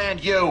will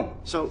command you.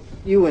 So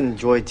you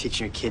enjoyed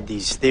teaching your kid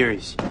these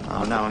theories?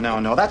 Oh,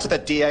 no. That's what the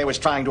DA was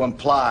trying to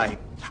imply.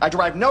 I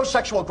derived no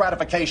sexual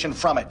gratification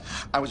from it.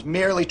 I was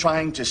merely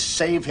trying to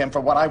save him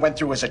for what I went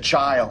through as a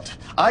child.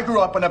 I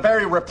grew up in a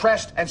very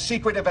repressed and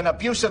secretive and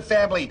abusive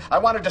family. I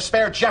wanted to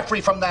spare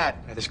Jeffrey from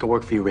that. This could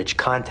work for you, Rich.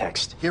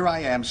 Context. Here I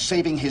am,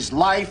 saving his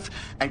life,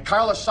 and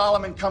Carla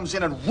Solomon comes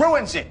in and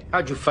ruins it.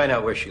 How'd you find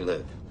out where she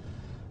lived?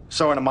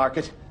 Saw her in a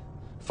market.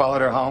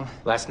 Followed her home.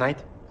 Last night?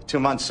 2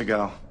 months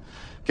ago.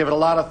 Give it a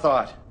lot of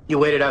thought. You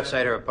waited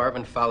outside her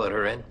apartment, followed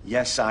her in?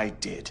 Yes, I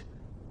did.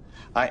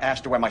 I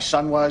asked her where my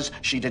son was.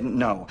 She didn't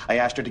know. I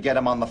asked her to get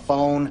him on the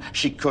phone.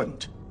 She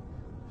couldn't.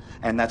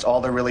 And that's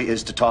all there really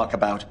is to talk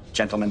about,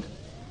 gentlemen.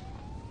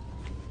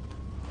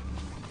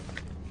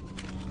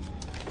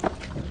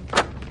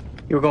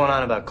 You were going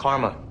on about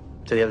karma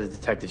to the other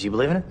detectives. You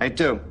believe in it? I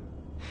do.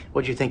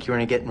 What'd you think you were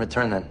going to get in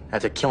return then,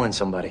 after killing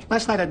somebody?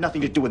 Last night had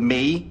nothing to do with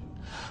me.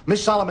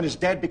 Miss Solomon is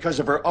dead because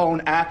of her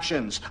own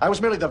actions. I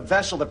was merely the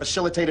vessel that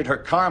facilitated her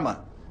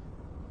karma.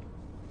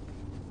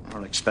 I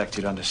don't expect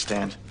you to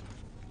understand.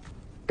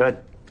 Good.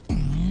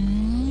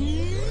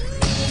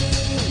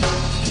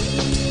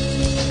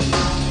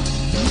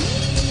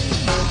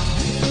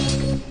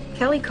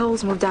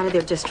 Coles moved out of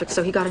their district,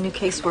 so he got a new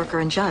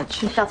caseworker and judge.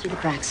 He fell through the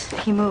cracks.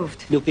 He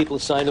moved. New people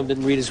assigned him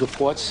didn't read his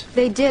reports?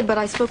 They did, but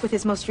I spoke with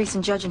his most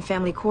recent judge in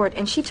family court,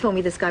 and she told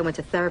me this guy went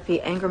to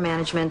therapy, anger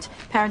management,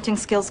 parenting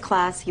skills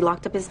class. He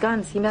locked up his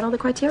guns. He met all the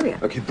criteria.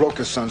 Look, he broke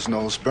his son's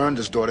nose, burned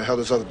his daughter, held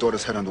his other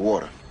daughter's head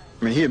underwater.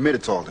 I mean, he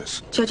admitted to all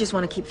this. Judges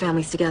want to keep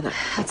families together.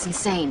 That's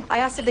insane. I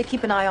asked if they'd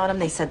keep an eye on him.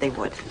 They said they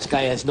would. This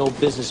guy has no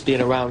business being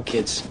around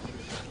kids,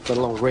 let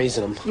alone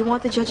raising them. You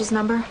want the judge's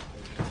number?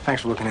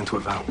 Thanks for looking into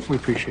it, Val. We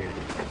appreciate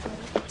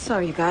it.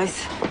 Sorry, you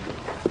guys.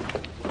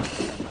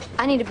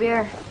 I need a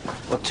beer.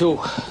 What, two?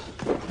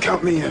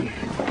 Count me in.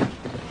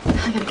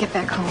 I gotta get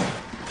back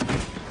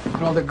home.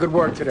 And all the good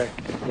work today.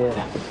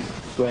 Yeah,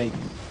 great.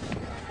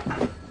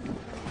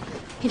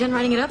 You done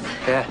writing it up?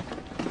 Yeah.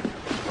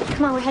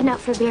 Come on, we're heading out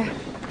for a beer.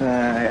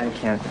 I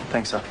can't.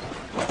 Thanks, so.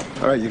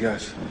 All right, you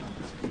guys.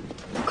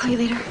 I'll call you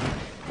later.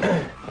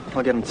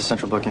 I'll get him to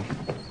central booking.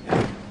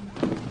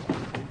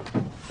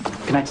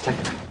 Good night,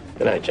 Detective.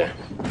 Good night, John.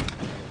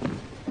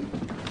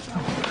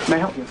 May I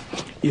help you?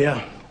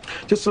 Yeah.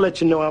 Just to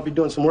let you know, I'll be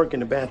doing some work in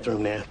the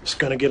bathroom now. It's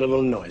gonna get a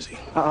little noisy.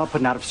 I'll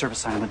put an out-of-service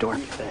sign on the door.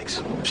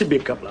 Thanks. Should be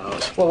a couple of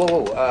hours.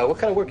 Whoa. What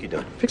kind of work you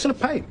doing? Fixing a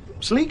pipe.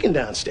 It's leaking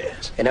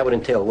downstairs. And that would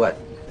entail what?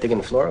 Digging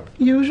the floor up?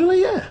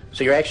 Usually, yeah.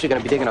 So you're actually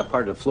going to be digging up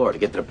part of the floor to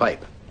get to the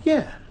pipe?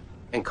 Yeah.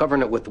 And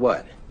covering it with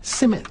what?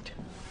 Cement.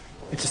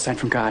 It's a sign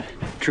from God.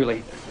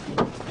 Truly.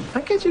 I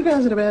catch you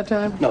guys at a bad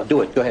time? No,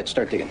 do it. Go ahead.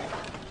 Start digging.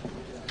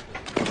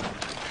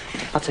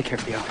 I'll take care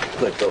of you.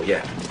 Good. Go,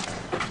 yeah.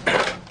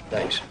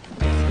 Thanks.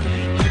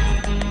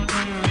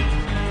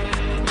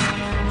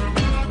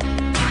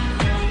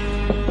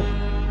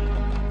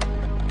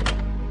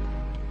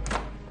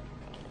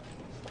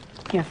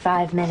 You're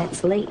 5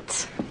 minutes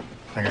late.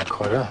 I got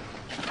caught up.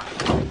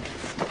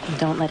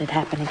 Don't let it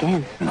happen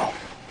again. No,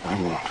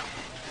 I won't.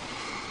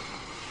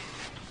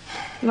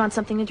 You want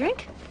something to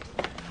drink?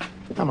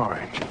 I'm all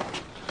right.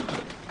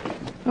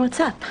 What's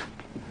up?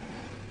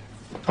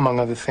 Among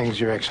other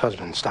things, your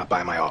ex-husband stopped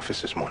by my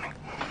office this morning.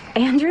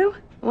 Andrew?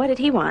 What did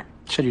he want?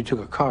 Said you took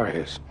a car of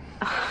his.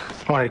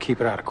 Wanted to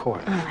keep it out of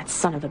court. Oh, that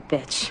son of a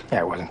bitch. Yeah,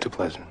 it wasn't too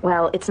pleasant.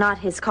 Well, it's not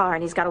his car,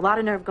 and he's got a lot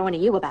of nerve going to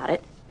you about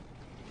it.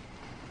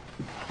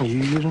 Are you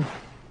using?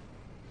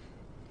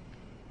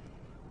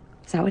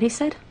 Is that what he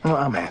said? No,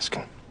 I'm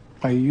asking.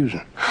 Are you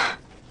using?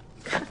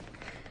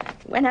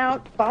 Went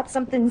out, bought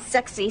something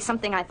sexy,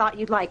 something I thought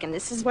you'd like, and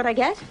this is what I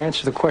get?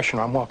 Answer the question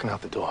or I'm walking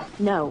out the door.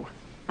 No,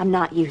 I'm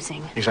not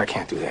using. Because I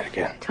can't do that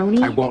again.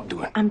 Tony? I won't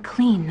do it. I'm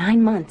clean,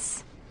 9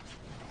 months.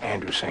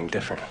 Andrew's saying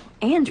different.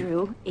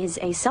 Andrew is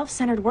a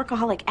self-centered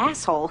workaholic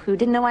asshole who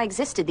didn't know I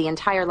existed the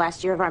entire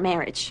last year of our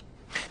marriage.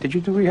 Did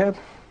you do rehab?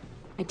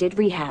 I did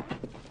rehab.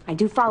 I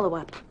do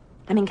follow-up.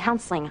 I'm in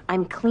counseling.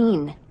 I'm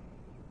clean.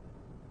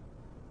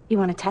 You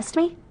want to test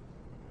me?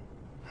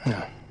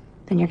 No.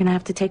 Then you're gonna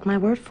have to take my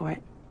word for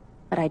it.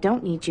 But I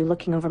don't need you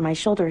looking over my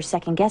shoulder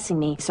second-guessing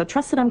me. So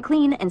trust that I'm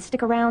clean and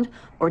stick around,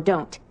 or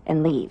don't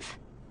and leave.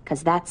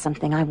 Because that's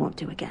something I won't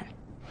do again.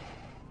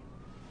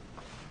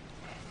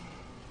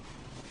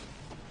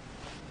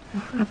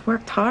 I've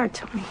worked hard,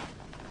 Tony.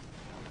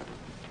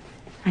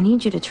 I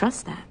need you to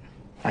trust that.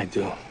 I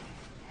do.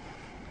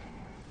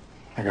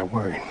 I got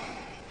worried.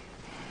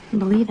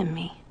 Believe in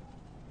me.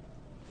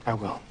 I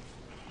will.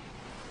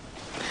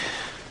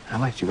 I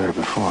liked you better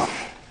before.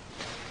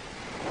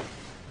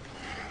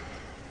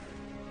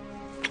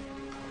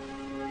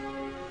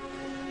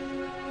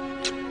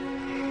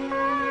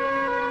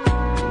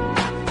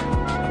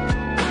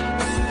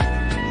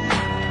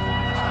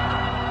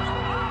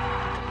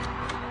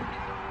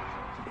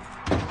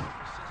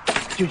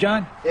 You,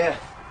 John? Yeah.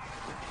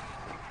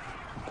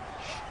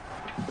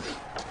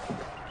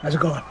 How's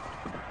it going?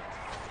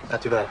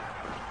 Not too bad.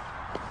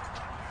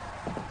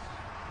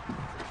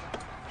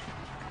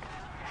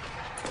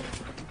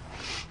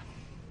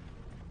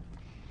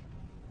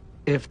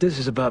 If this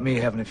is about me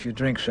having a few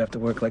drinks after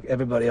work like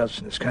everybody else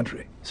in this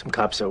country. Some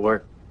cops at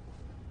work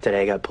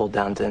today got pulled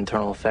down to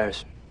internal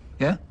affairs.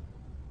 Yeah?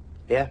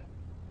 Yeah.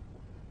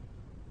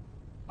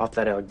 Off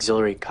that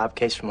auxiliary cop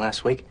case from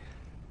last week.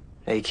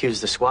 They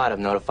accused the squad of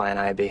notifying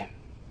IB.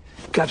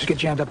 Cops get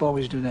jammed up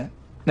always do that.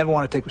 Never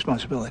want to take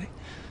responsibility.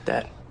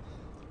 Dad,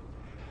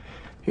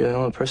 you're the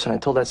only person I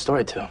told that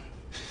story to.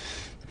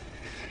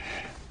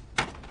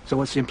 So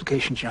what's the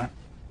implication, John?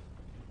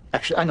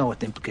 Actually, I know what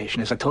the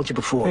implication is. I told you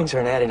before. Things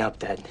aren't adding up,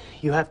 Dad.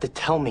 You have to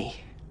tell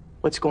me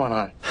what's going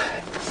on.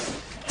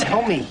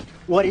 Tell me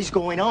what is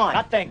going on.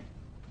 Nothing.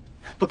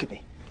 Look at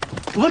me.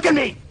 Look at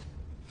me!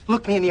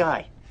 Look me in the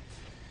eye.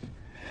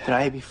 Did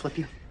IAB flip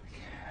you?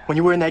 When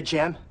you were in that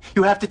jam?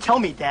 You have to tell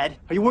me, Dad.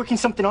 Are you working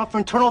something out for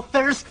internal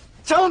affairs?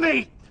 Tell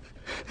me!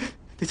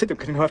 They said they were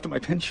going to go after my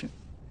pension.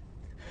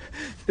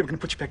 They were going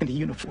to put you back into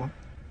uniform.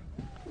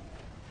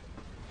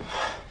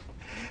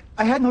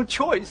 I had no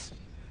choice.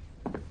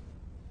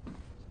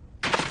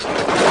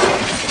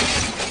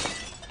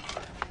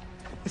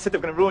 They said they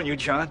were going to ruin you,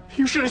 John.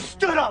 You should have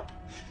stood up.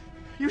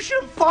 You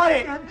should have fought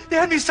it. They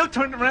had me so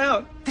turned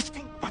around. This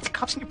thing about the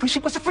cops in your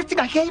precinct was the first thing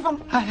I gave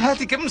them. I had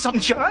to give them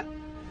something, John.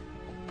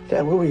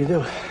 Dad, what were you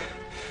doing?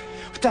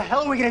 What the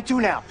hell are we gonna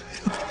do now?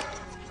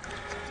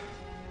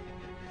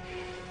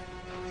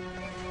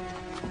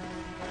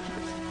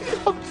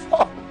 I'm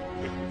sorry.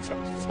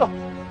 I'm sorry.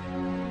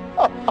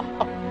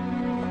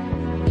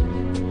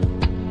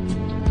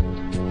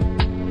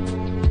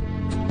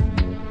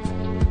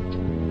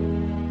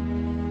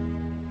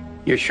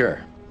 You're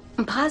sure?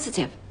 I'm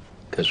positive.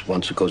 Because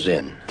once it goes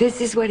in. This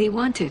is what he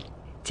wanted,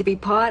 to be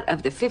part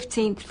of the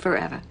 15th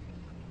forever.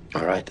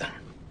 All right, then.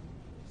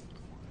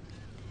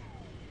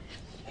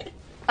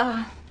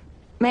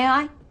 May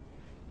I?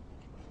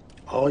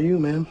 All you,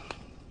 ma'am.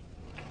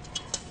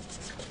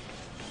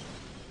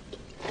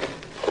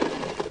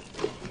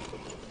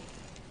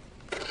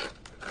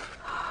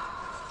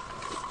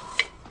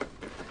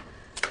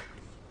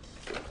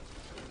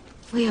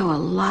 We owe a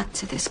lot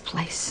to this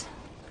place.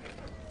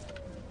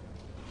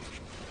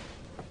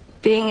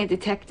 Being a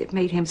detective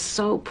made him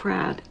so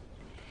proud.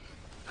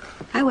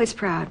 I was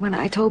proud when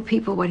I told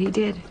people what he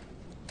did.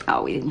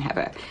 Oh, we didn't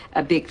have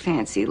a big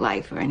fancy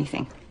life or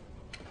anything.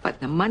 But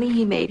the money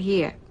he made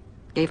here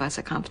gave us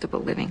a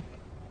comfortable living.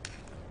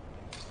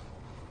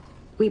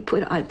 We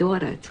put our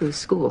daughter through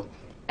school,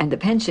 and the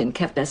pension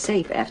kept us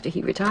safe after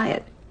he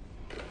retired.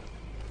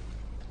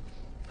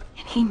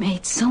 And he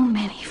made so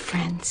many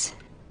friends.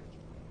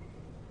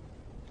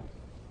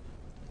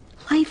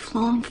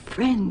 Lifelong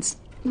friends.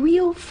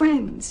 Real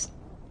friends.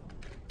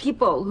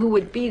 People who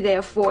would be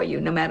there for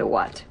you no matter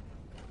what.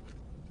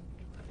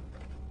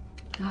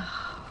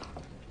 Oh.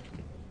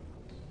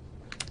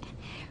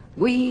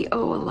 We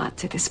owe a lot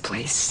to this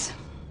place.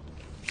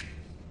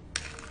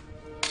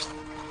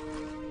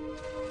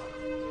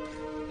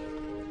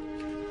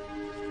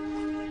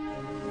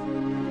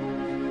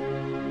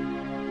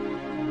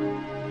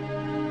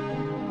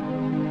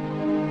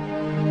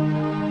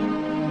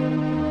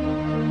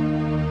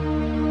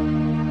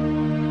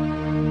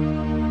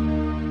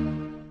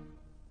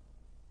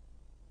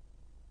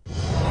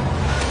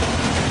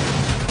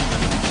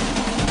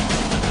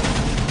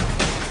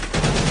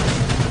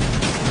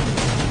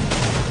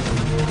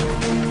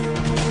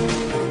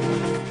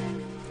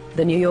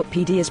 The New York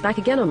PD is back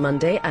again on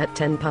Monday at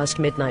 10 past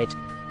midnight.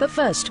 But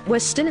first, we're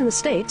still in the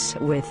States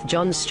with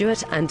Jon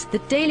Stewart and The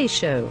Daily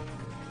Show.